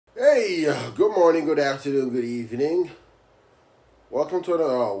Hey, good morning, good afternoon, good evening. Welcome to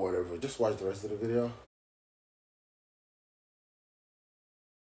another, oh, whatever. Just watch the rest of the video.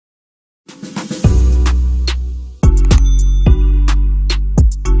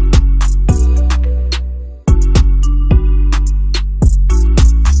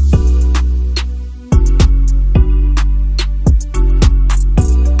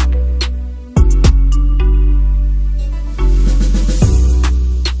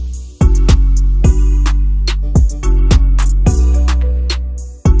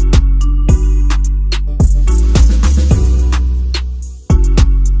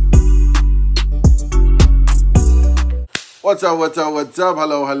 What's up, what's up, what's up?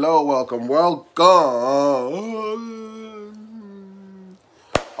 Hello, hello, welcome, welcome.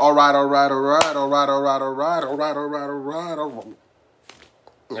 All right. I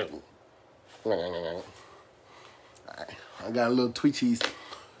got a little twitchies.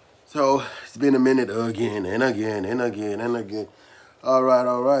 So, it's been a minute again and again and again and again. All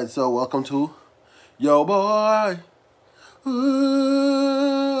right. So, welcome to Yo Boy. Ooh.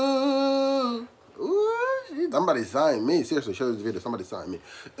 Somebody signed me. Seriously, show this video. Somebody signed me.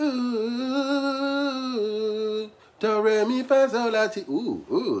 Ooh, do re mi fa sol la ti.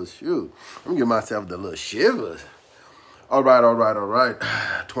 Ooh, shoot. I'm giving myself the little shivers. All right.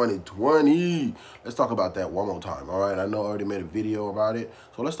 2020. Let's talk about that one more time. All right. I know I already made a video about it,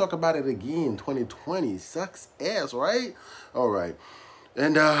 so let's talk about it again. 2020 sucks ass, right? All right,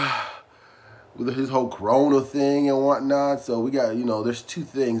 and with his whole Corona thing and whatnot. So we got, there's two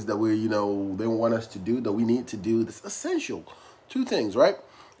things that we, they want us to do, that we need to do. That's essential. Two things, right?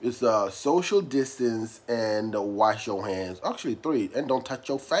 It's social distance and wash your hands. Actually, three, and don't touch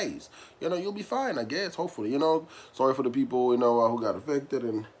your face. You'll be fine, I guess, hopefully. Sorry for the people, who got affected,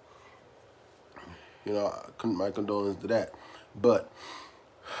 and, my condolences to that. But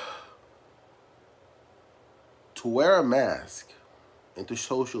to wear a mask and to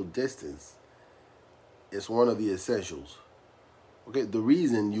social distance, it's one of the essentials. Okay, the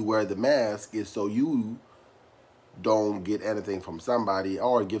reason you wear the mask is so you don't get anything from somebody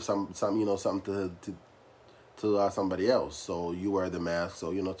or give something to somebody else. So you wear the mask,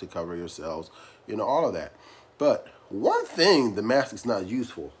 so to cover yourselves, all of that. But one thing the mask is not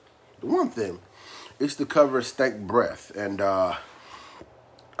used for. The one thing is to cover stank breath, and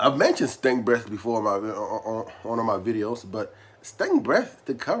I've mentioned stank breath before in one of my videos, but stank breath,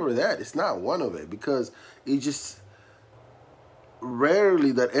 to cover that, it's not one of it, because it just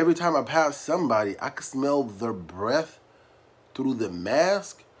rarely that every time I pass somebody, I can smell their breath through the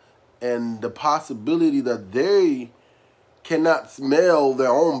mask, and the possibility that they cannot smell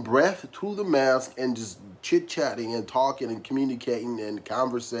their own breath through the mask and just chit-chatting and talking and communicating and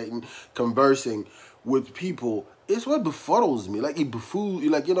conversing with people, it's what befuddles me. Like, it befuddles,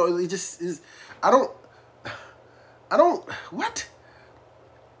 it just is. I don't, what?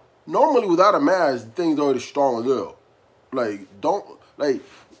 Normally, without a mask, the thing's already strong as hell.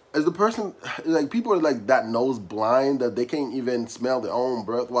 As the person, people are that nose blind that they can't even smell their own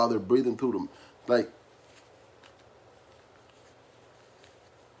breath while they're breathing through them.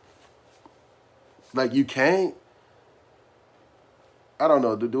 You can't. I don't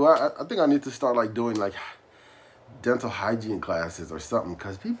know. I think I need to start doing dental hygiene classes or something,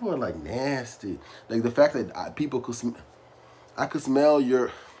 because people are nasty. The fact that I could smell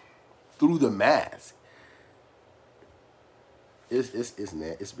through the mask. It's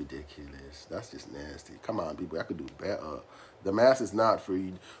ridiculous. That's just nasty. Come on, people. I could do better. The mask is not for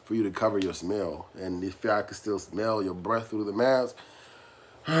you to cover your smell. And if I could still smell your breath through the mask,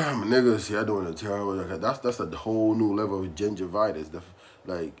 niggas, y'all doing a terrible. That's a whole new level of gingivitis.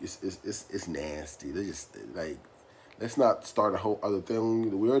 It's nasty. They just let's not start a whole other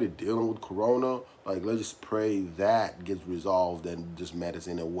thing. We're already dealing with Corona. Let's just pray that gets resolved, and just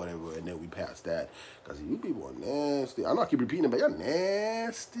medicine or whatever, and then we pass that. Because you people are nasty. I know I keep repeating it, but you're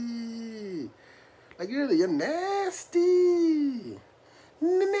nasty. You're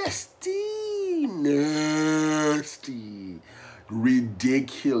nasty. Nasty.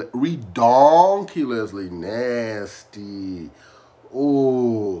 Ridiculous. Redonkulously nasty.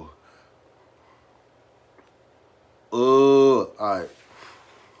 Oh. All right.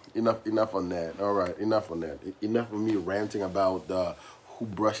 Enough on that. All right, enough on that. Enough of me ranting about who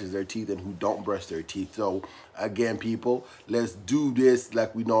brushes their teeth and who don't brush their teeth. So again, people, let's do this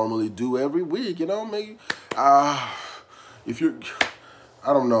like we normally do every week. Maybe if you're,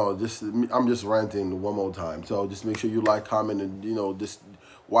 I don't know, I'm just ranting one more time. So just make sure you like, comment, and just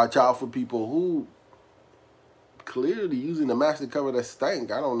watch out for people who clearly using the mask to cover the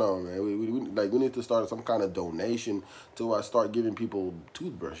stank. I don't know, man. We need to start some kind of donation to start giving people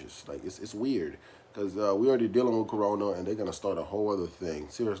toothbrushes. Like, it's weird. Because we're already dealing with Corona, and they're going to start a whole other thing.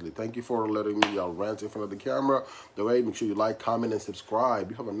 Seriously, thank you for letting me rant in front of the camera. The way, make sure you like, comment, and subscribe.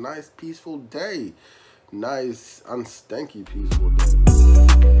 You have a nice, peaceful day. Nice, unstanky, peaceful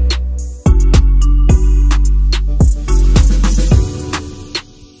day.